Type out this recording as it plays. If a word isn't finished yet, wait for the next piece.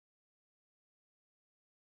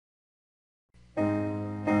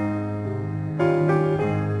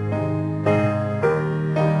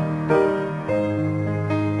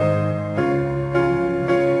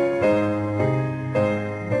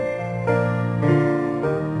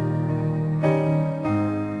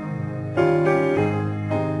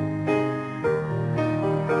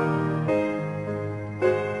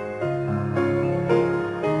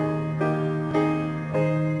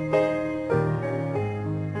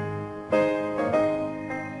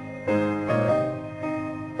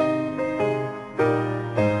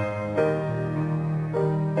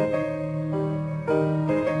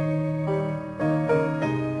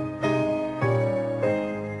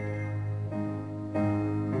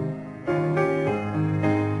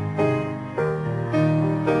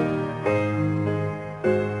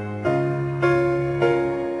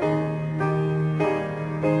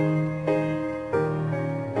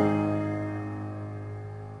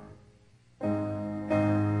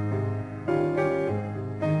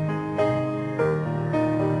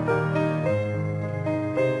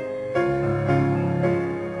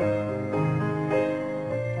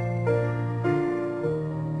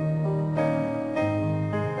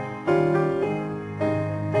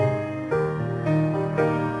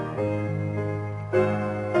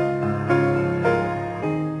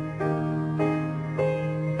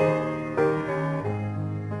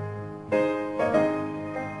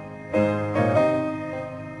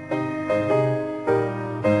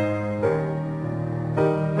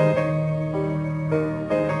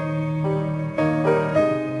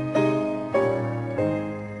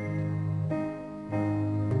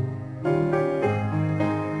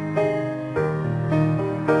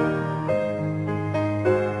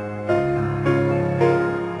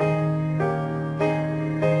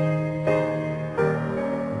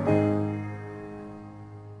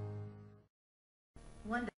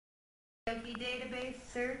Karaoke database,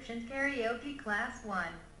 search and karaoke class 1.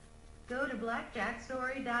 Go to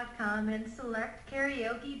blackjackstory.com and select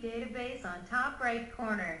karaoke database on top right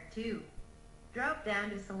corner. 2. Drop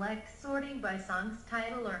down to select sorting by song's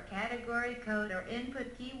title or category code or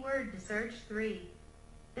input keyword to search. 3.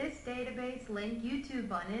 This database link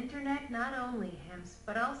YouTube on internet not only hymns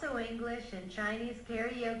but also English and Chinese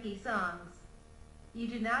karaoke songs. You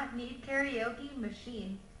do not need karaoke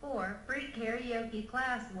machine. 4. Free karaoke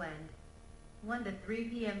class when 1 to 3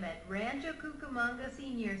 p.m. at Rancho Cucamonga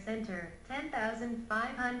Senior Center,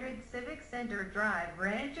 10,500 Civic Center Drive,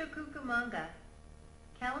 Rancho Cucamonga,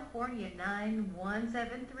 California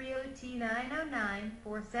 91730T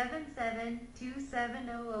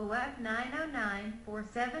 909-477-2700F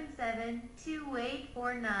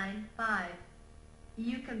 909-477-28495.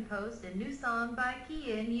 You can post a new song by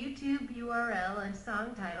key in YouTube URL and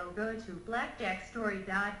song title. Go to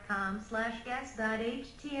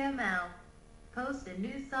blackjackstory.com/guest.html. Post a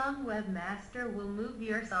new song. Webmaster will move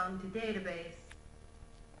your song to database.